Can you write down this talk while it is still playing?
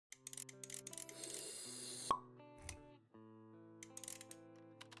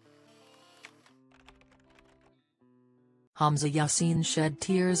Hamza Yassin shed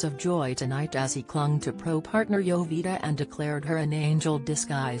tears of joy tonight as he clung to pro-partner Jovita and declared her an angel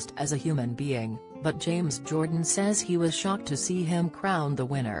disguised as a human being, but James Jordan says he was shocked to see him crown the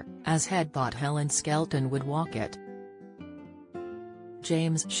winner, as had thought Helen Skelton would walk it.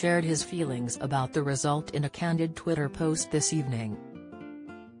 James shared his feelings about the result in a candid Twitter post this evening.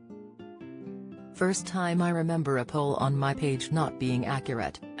 "First time I remember a poll on my page not being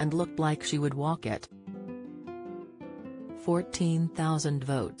accurate, and looked like she would walk it. 14,000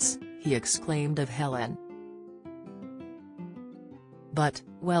 votes," he exclaimed of Helen. "But,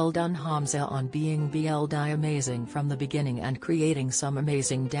 well done Hamza on being BLD amazing from the beginning and creating some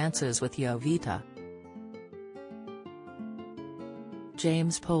amazing dances with Jovita."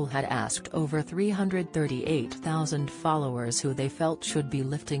 James' poll had asked over 338,000 followers who they felt should be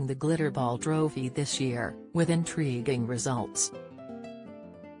lifting the Glitterball trophy this year, with intriguing results.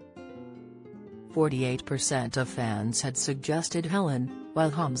 48% of fans had suggested Helen, while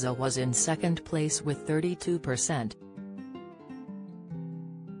Hamza was in second place with 32%.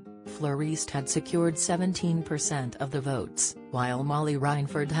 Floriste had secured 17% of the votes, while Molly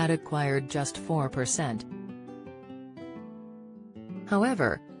Reinford had acquired just 4%.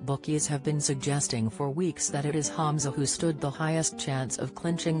 However, bookies have been suggesting for weeks that it is Hamza who stood the highest chance of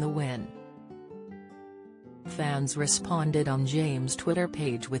clinching the win. Fans responded on James' Twitter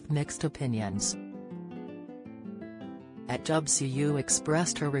page with mixed opinions. @JubCU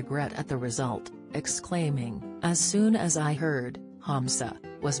expressed her regret at the result, exclaiming, "As soon as I heard Hamza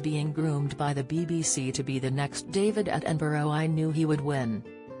was being groomed by the BBC to be the next David Attenborough, I knew he would win."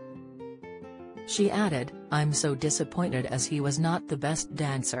 She added, "I'm so disappointed as he was not the best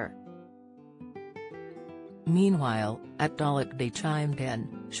dancer." Meanwhile, @Dalekday chimed in,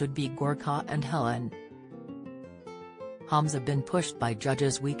 "Should be Gorka and Helen. Hamza been pushed by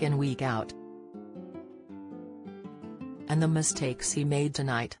judges week in week out. And the mistakes he made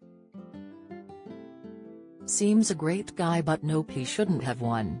tonight. Seems a great guy, but nope, he shouldn't have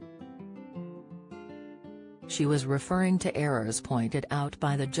won." She was referring to errors pointed out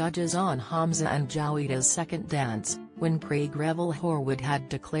by the judges on Hamza and Jovita's second dance, when Craig Revel Horwood had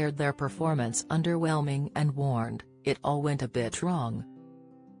declared their performance underwhelming and warned, "It all went a bit wrong."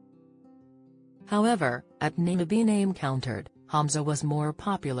 However, @NameBeName countered, "Hamza was more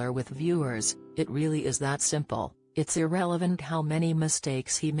popular with viewers, it really is that simple, it's irrelevant how many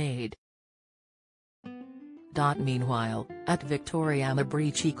mistakes he made." Meanwhile, @Victoria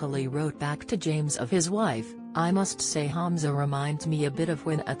Mabry cheekily wrote back to James of his wife, "I must say Hamza reminds me a bit of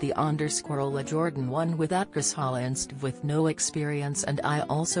when at the _La Jordan won with actress Helen with no experience, and I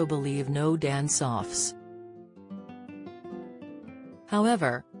also believe no dance-offs."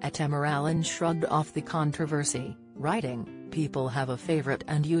 However, @Emeralyn shrugged off the controversy, writing, "People have a favorite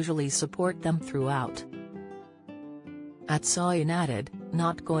and usually support them throughout." @Soyin added,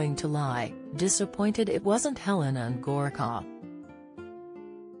 "Not going to lie, disappointed it wasn't Helen and Gorka.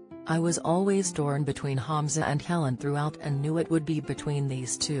 I was always torn between Hamza and Helen throughout and knew it would be between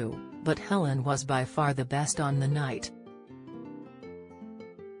these two, but Helen was by far the best on the night.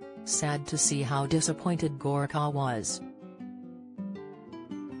 Sad to see how disappointed Gorka was.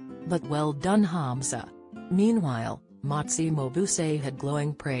 But well done Hamza." Meanwhile, Motsi Mabuse had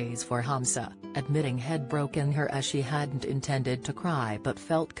glowing praise for Hamza, admitting he'd broken her as she hadn't intended to cry but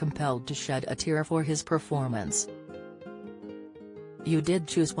felt compelled to shed a tear for his performance. "You did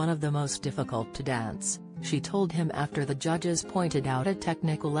choose one of the most difficult to dance," she told him after the judges pointed out a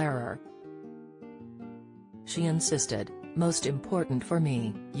technical error. She insisted, "Most important for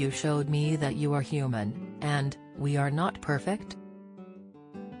me, you showed me that you are human, and, we are not perfect.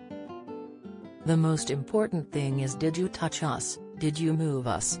 The most important thing is, did you touch us, did you move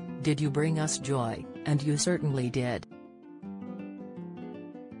us, did you bring us joy, and you certainly did."